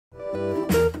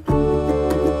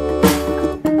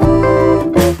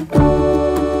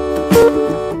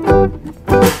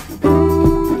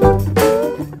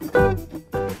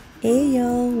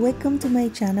my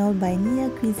channel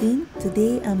Byniacuisine.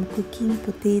 Today I'm cooking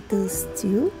potato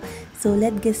stew. So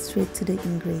let's get straight to the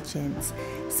ingredients.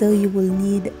 So you will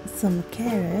need some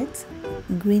carrots,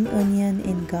 green onion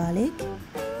and garlic,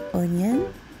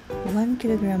 onion, 1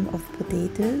 kilogram of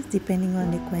potatoes depending on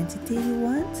the quantity you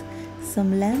want,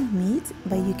 some lamb meat,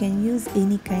 but you can use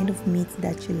any kind of meat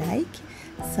that you like,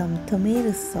 some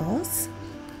tomato sauce,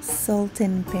 salt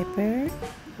and pepper,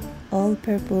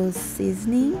 all-purpose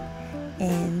seasoning,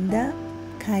 and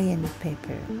cayenne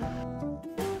pepper.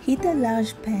 Heat a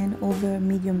large pan over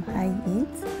medium-high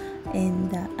heat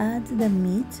and add the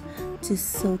meat to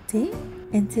saute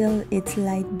until it's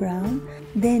light brown.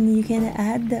 Then you can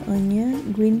add the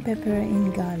onion, green pepper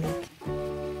and garlic.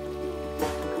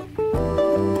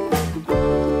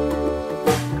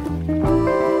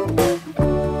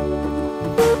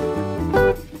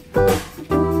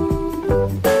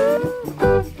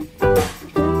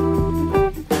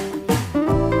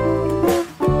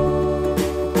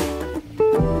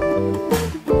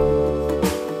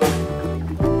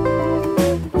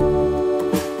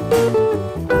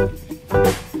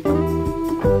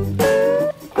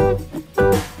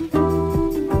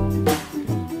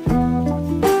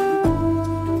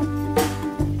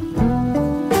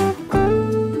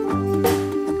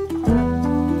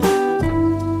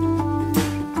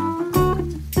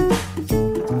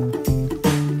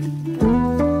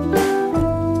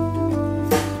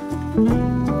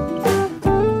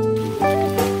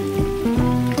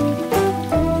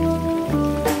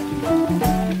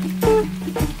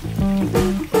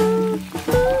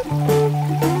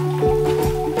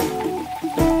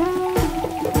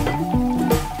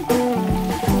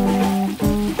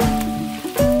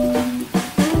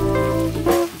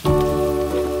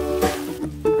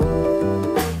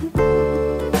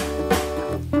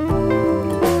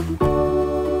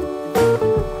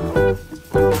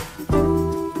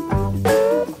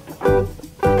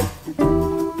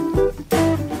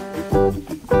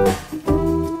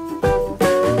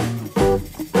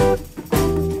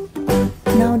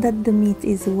 Now that the meat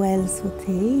is well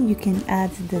sauteed, you can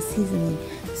add the seasoning.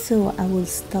 So I will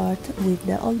start with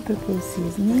the all-purpose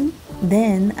seasoning.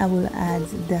 Then I will add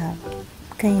the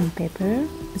cayenne pepper,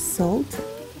 salt,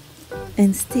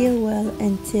 and stir well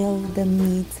until the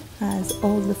meat has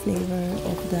all the flavor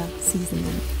of the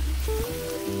seasoning.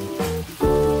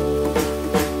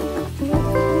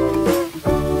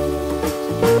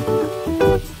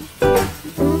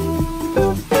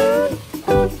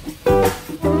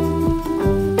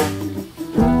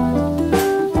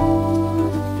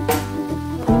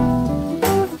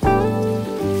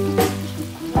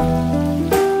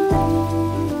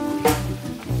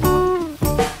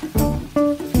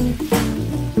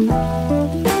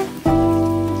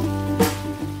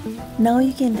 Now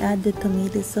you can add the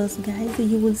tomato sauce, guys.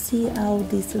 You will see how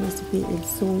this recipe is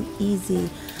so easy.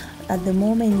 At the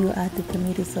moment you add the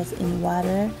tomato sauce in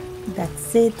water,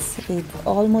 that's it. It's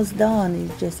almost done. You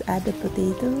just add the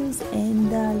potatoes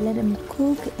and let them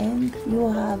cook, and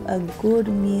you have a good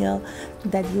meal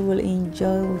that you will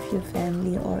enjoy with your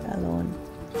family or alone.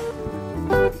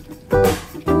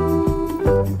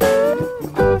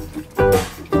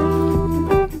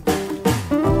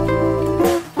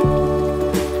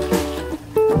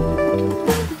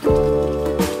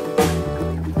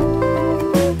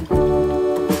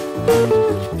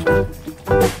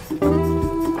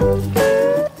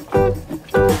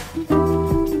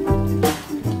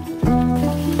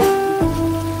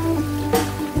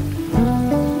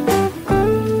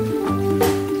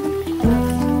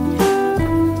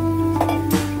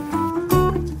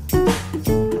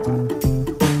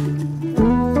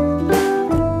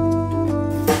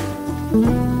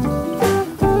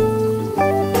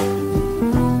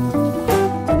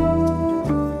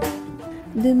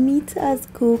 The meat has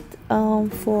cooked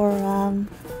for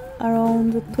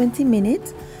around 20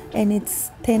 minutes and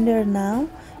it's tender now.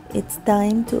 It's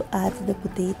time to add the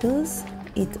potatoes.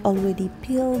 It's already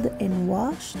peeled and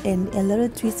washed, and a little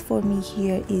twist for me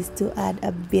here is to add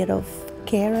a bit of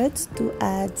carrots to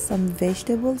add some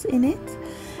vegetables in it.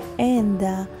 And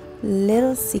the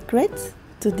little secret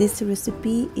to this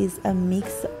recipe is a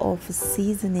mix of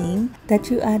seasoning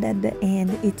that you add at the end.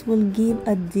 It will give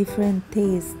a different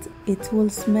taste. It will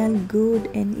smell good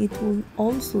and it will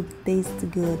also taste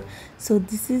good. So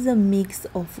this is a mix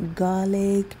of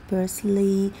garlic,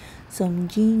 parsley, some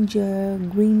ginger,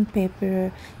 green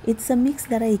pepper. It's a mix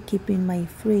that I keep in my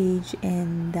fridge,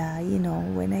 and you know,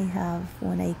 when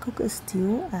I cook a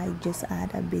stew, I just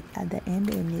add a bit at the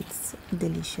end and it's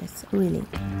delicious, really.